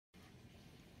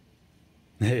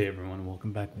Hey everyone,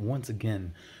 welcome back once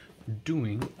again. We're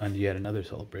doing yet another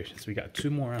celebration. So we got two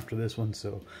more after this one,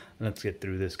 so let's get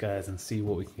through this, guys, and see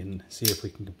if we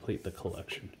can complete the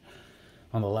collection.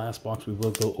 On the last box, we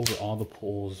will go over all the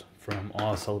pulls from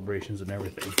all celebrations and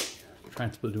everything.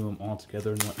 Trying to do them all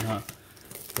together and whatnot.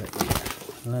 But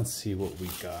yeah, let's see what we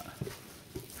got.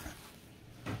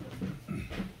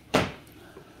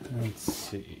 Let's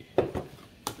see.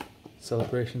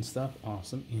 Celebration stuff,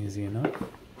 awesome, easy enough.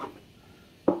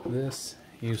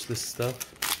 Use this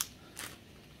stuff.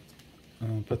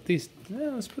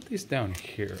 Let's put these down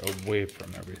here, away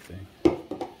from everything.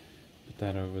 Put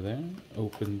that over there.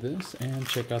 Open this and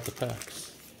check out the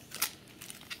packs.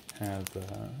 Have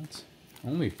that.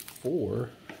 Only 4.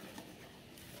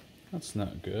 That's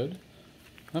not good.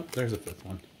 Oh, there's a 5th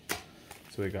one.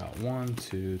 So we got 1,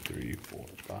 2, 3, 4,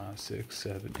 5, 6,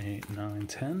 7, 8, 9,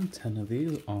 10. 10 of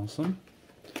these, awesome.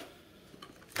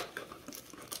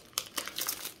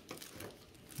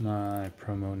 My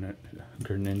promo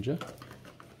Greninja,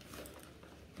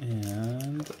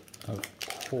 and of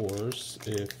course,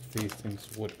 if these things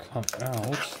would come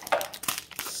out,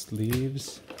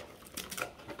 sleeves,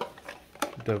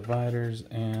 dividers,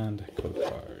 and code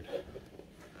card.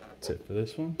 That's it for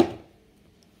this one.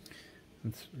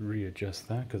 Let's readjust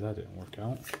that because that didn't work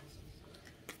out.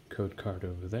 Code card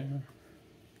over there,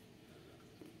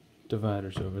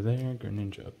 dividers over there,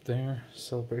 Greninja up there,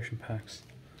 celebration packs.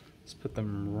 Let's put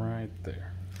them right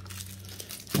there.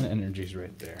 And energy's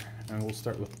right there. And we'll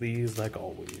start with these like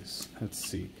always. Let's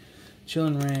see.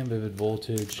 Chillin' Rain, Vivid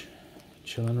Voltage,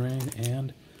 Chillin' Rain,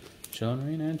 and Chillin'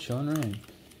 Rain, and Chillin' Rain.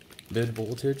 Vivid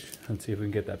Voltage. Let's see if we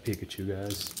can get that Pikachu,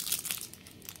 guys.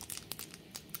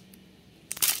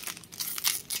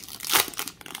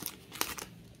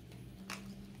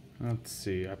 Let's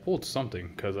see. I pulled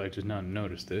something because I just now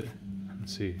noticed it.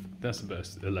 Let's see. That's the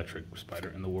best electric spider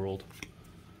in the world.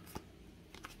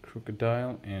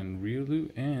 Crocodile and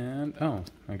Riolu, and oh,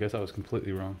 I guess I was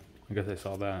completely wrong. I guess I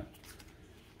saw that.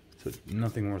 So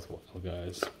nothing worthwhile,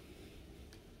 guys.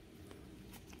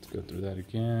 Let's go through that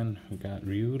again. We got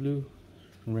Riolu,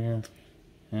 rare,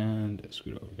 and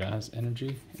scoot over, guys.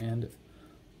 Energy and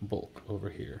bulk over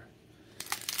here.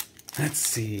 Let's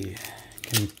see.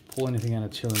 Can we pull anything out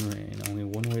of Chillin' Rain? Only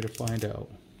one way to find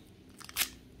out.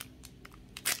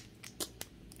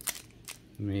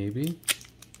 Maybe.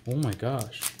 Oh my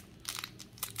gosh.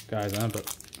 Guys,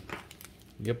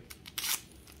 yep.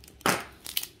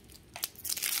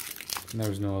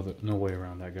 There's no way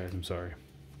around that, guys. I'm sorry.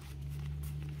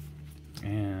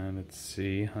 And let's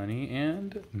see, honey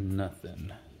and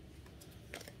nothing.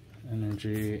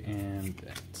 Energy and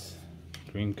that.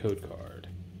 Green code card.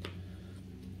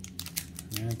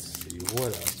 Let's see,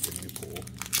 what else can we pull?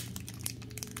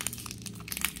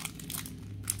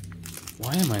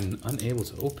 Why am I unable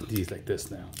to open these like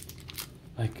this now?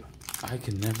 Like, I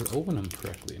can never open them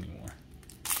correctly anymore.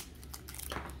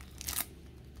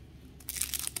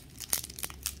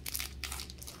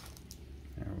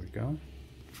 There we go.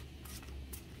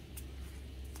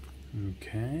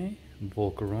 Okay,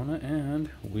 Volcarona and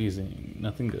Wheezing.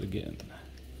 Nothing good again.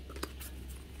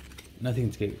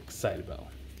 Nothing to get excited about.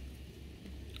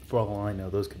 For all I know,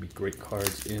 those could be great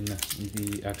cards in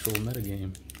the actual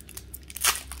metagame.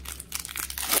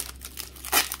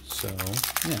 So,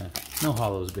 yeah. No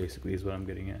hollows, basically, is what I'm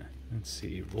getting at. Let's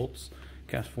see. Volps,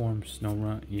 Castform,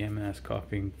 Snorunt, Yamask,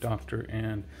 Coughing, Doctor,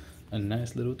 and a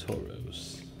nice little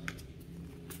Tauros.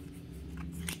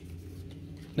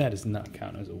 That does not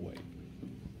count as a white.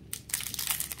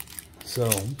 So,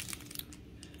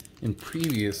 in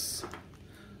previous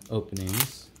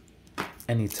openings,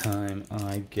 anytime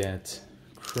I get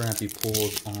crappy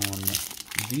pulls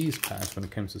on these packs, when it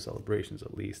comes to celebrations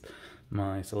at least,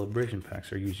 my celebration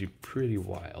packs are usually pretty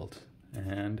wild.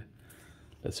 And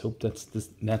let's hope that's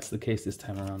the case this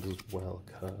time around as well,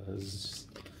 because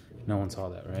no one saw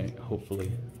that, right?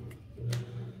 Hopefully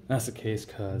that's the case,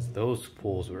 because those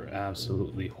pulls were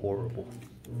absolutely horrible.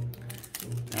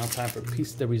 Now time for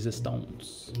Piece de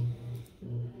Resistance.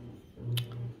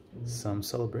 Some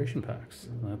celebration packs.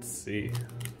 Let's see.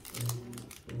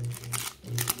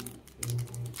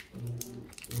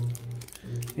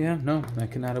 Yeah, no, I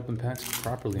cannot open packs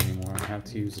properly anymore. I have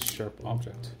to use a sharp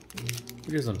object,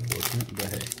 which is unfortunate, but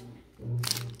hey.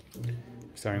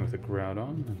 Starting with a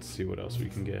Groudon, let's see what else we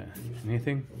can get.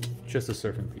 Anything? Just a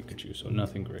Surfing Pikachu, so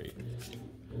nothing great.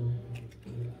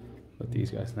 Put these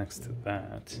guys next to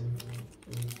that.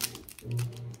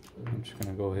 I'm just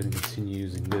gonna go ahead and continue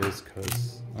using this,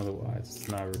 because otherwise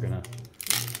I'm never gonna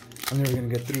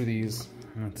get through these.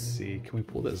 Let's see, can we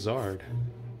pull that Zard?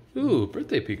 Ooh,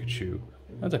 birthday Pikachu.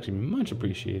 That's actually much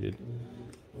appreciated.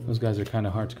 Those guys are kind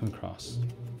of hard to come across.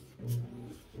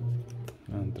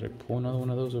 Did I pull another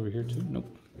one of those over here too?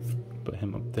 Nope. Put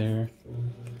him up there.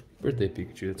 Birthday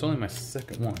Pikachu. It's only my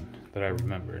second one that I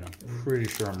remember, and I'm pretty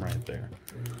sure I'm right there.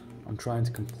 I'm trying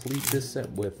to complete this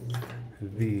set with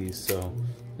these, so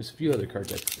there's a few other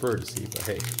cards I prefer to see, but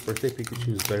hey, Birthday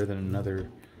Pikachu is better than another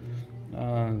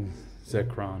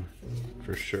Zekrom,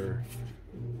 for sure.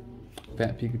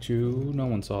 Fat Pikachu, no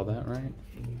one saw that, right?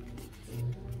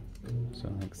 So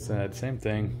like I said, same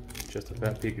thing, just a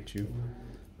Fat Pikachu.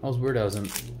 I was worried I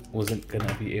wasn't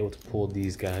gonna be able to pull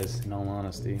these guys, in all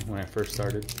honesty, when I first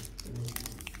started.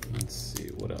 Let's see,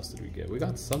 what else did we get? We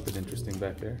got something interesting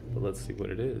back there, but let's see what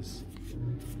it is.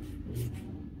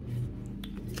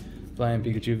 Flying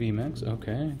Pikachu VMAX,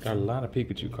 okay. Got a lot of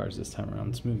Pikachu cards this time around.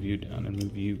 Let's move you down and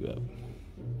move you up.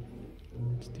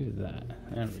 Let's do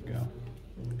that. There we go.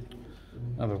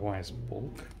 Otherwise,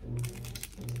 bulk.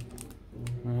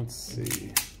 Let's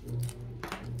see.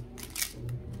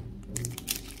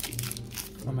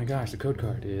 Oh my gosh, the code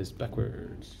card is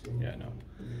backwards. Yeah, no.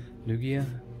 Lugia,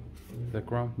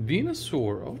 Zekrom,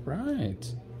 Venusaur. All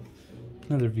right.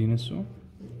 Another Venusaur.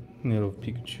 Little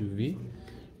Pikachu V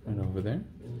right over there.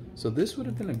 So this would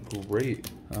have been a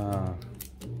great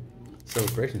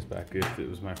celebrations pack if it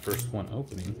was my first one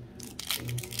opening.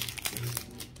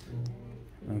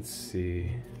 Let's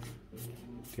see.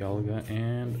 Dialga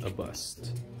and a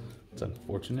bust. It's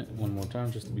unfortunate. One more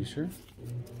time just to be sure.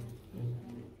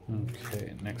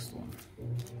 Okay, next one.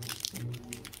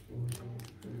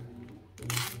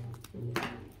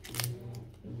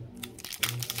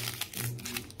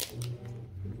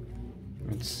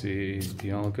 Let's see,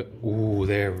 Dialga. Ooh,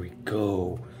 there we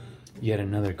go. Yet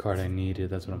another card I needed.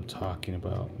 That's what I'm talking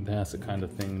about. That's the kind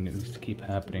of thing that needs to keep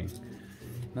happening.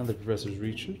 Another Professor's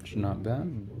Research, not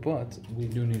bad, but we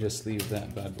do need to sleeve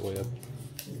that bad boy up.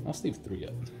 I'll sleeve 3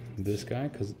 up. This guy,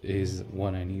 because it is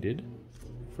one I needed,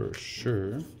 for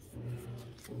sure.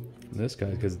 This guy,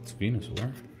 because it's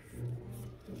Venusaur.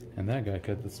 And that guy,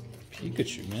 because it's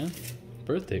Pikachu, man.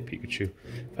 Birthday Pikachu.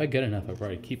 If I get enough, I'll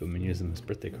probably keep them and use them as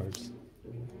birthday cards.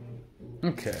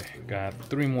 Okay, got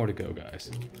 3 more to go,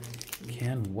 guys.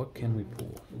 What can we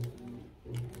pull?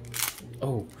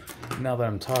 Oh, now that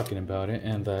I'm talking about it,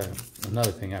 and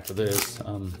another thing after this,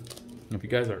 if you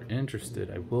guys are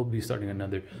interested, I will be starting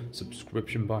another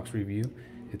subscription box review.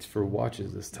 It's for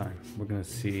watches this time. We're gonna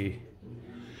see.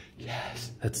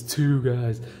 Yes, that's 2,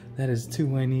 guys. That is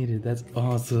 2 I needed. That's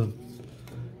awesome.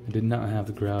 I did not have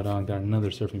the Groudon. Got another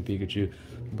Surfing Pikachu,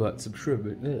 but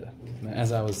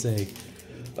as I was saying,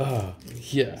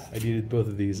 yeah, I needed both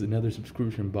of these. Another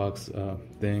subscription box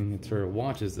thing. It's for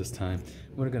watches this time.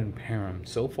 We're gonna compare them.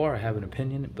 So far, I have an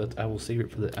opinion, but I will save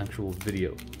it for the actual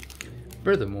video.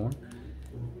 Furthermore,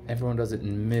 everyone does it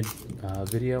in mid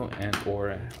video and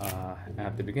or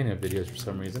at the beginning of videos for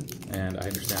some reason, and I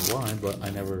understand why, but I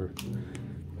never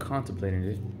contemplated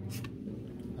it.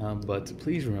 But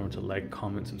please remember to like,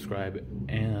 comment, subscribe,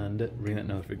 and ring that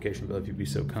notification bell if you'd be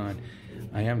so kind.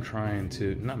 I am trying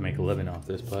to not make a living off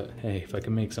this, but hey, if I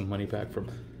can make some money back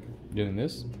from doing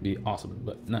this, it'd be awesome,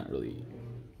 but not really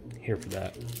here for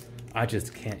that. I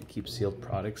just can't keep sealed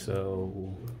products,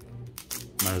 so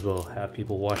might as well have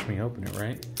people watch me open it,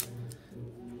 right?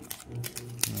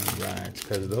 Alright,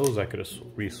 because those I could have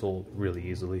resold really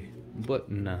easily,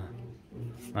 but nah,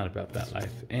 not about that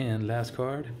life. And last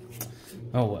card,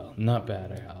 oh well, not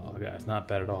bad at all, guys, not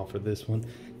bad at all for this one.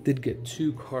 Did get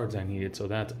 2 cards I needed, so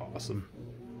that's awesome.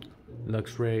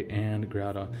 Luxray and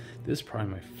Groudon. This is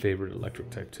probably my favorite electric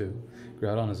type too.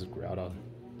 Groudon is a Groudon.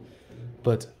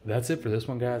 But that's it for this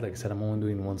one, guys. Like I said, I'm only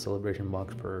doing 1 celebration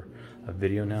box per a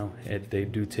video now. They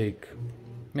don't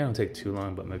take too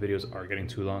long, but my videos are getting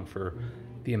too long for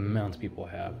the amount people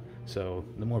have. So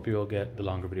the more people get, the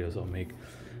longer videos I'll make.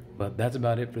 But that's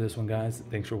about it for this one, guys.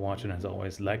 Thanks for watching. As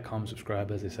always, like, comment,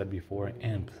 subscribe, as I said before,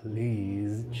 and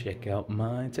please check out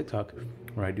my TikTok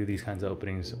where I do these kinds of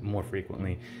openings more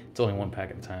frequently. It's only 1 pack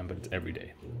at a time, but it's every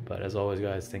day. But as always,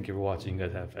 guys, thank you for watching. You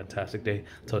guys have a fantastic day.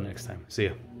 Until next time, see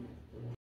ya.